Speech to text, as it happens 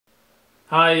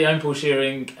Hi, I'm Paul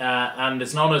Shearing, and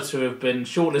it's an honour to have been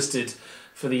shortlisted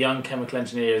for the Young Chemical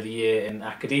Engineer of the Year in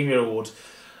Academia Award.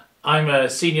 I'm a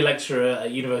senior lecturer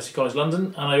at University College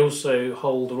London, and I also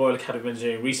hold the Royal Academy of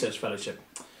Engineering Research Fellowship.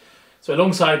 So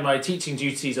alongside my teaching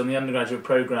duties on the undergraduate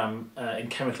programme in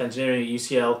chemical engineering at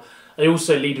UCL, I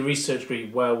also lead a research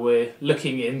group where we're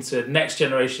looking into next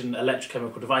generation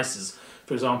electrochemical devices,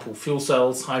 for example fuel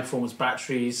cells, high performance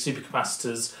batteries,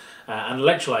 supercapacitors and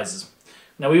electrolyzers.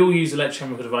 Now, we all use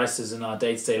electrochemical devices in our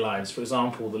day-to-day lives, for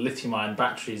example the lithium-ion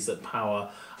batteries that power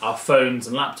our phones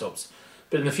and laptops.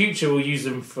 But in the future we'll use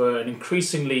them for an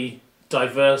increasingly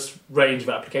diverse range of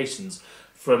applications,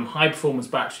 from high-performance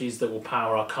batteries that will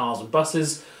power our cars and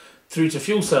buses, through to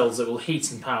fuel cells that will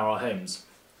heat and power our homes.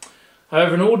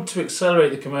 However, in order to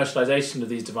accelerate the commercialisation of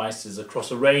these devices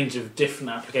across a range of different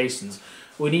applications,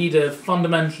 we need a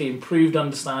fundamentally improved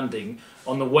understanding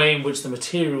on the way in which the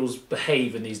materials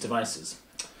behave in these devices.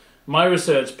 My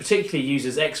research particularly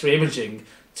uses X-ray imaging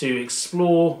to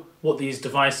explore what these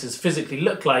devices physically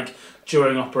look like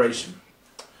during operation.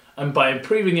 And by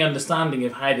improving the understanding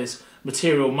of how this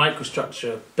material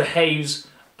microstructure behaves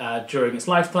during its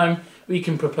lifetime, we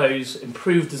can propose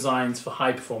improved designs for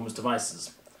high-performance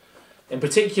devices. In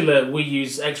particular, we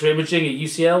use X-ray imaging at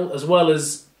UCL as well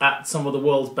as at some of the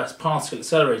world's best particle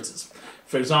accelerators.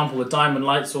 For example, the Diamond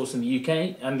Light Source in the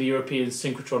UK and the European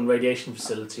Synchrotron Radiation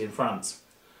Facility in France.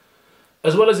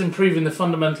 As well as improving the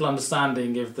fundamental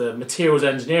understanding of the materials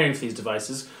engineering for these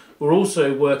devices, we're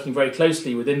also working very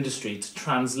closely with industry to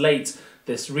translate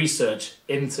this research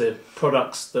into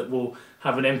products that will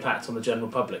have an impact on the general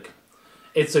public.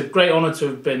 It's a great honour to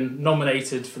have been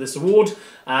nominated for this award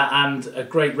and a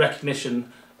great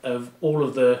recognition of all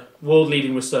of the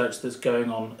world-leading research that's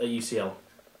going on at UCL.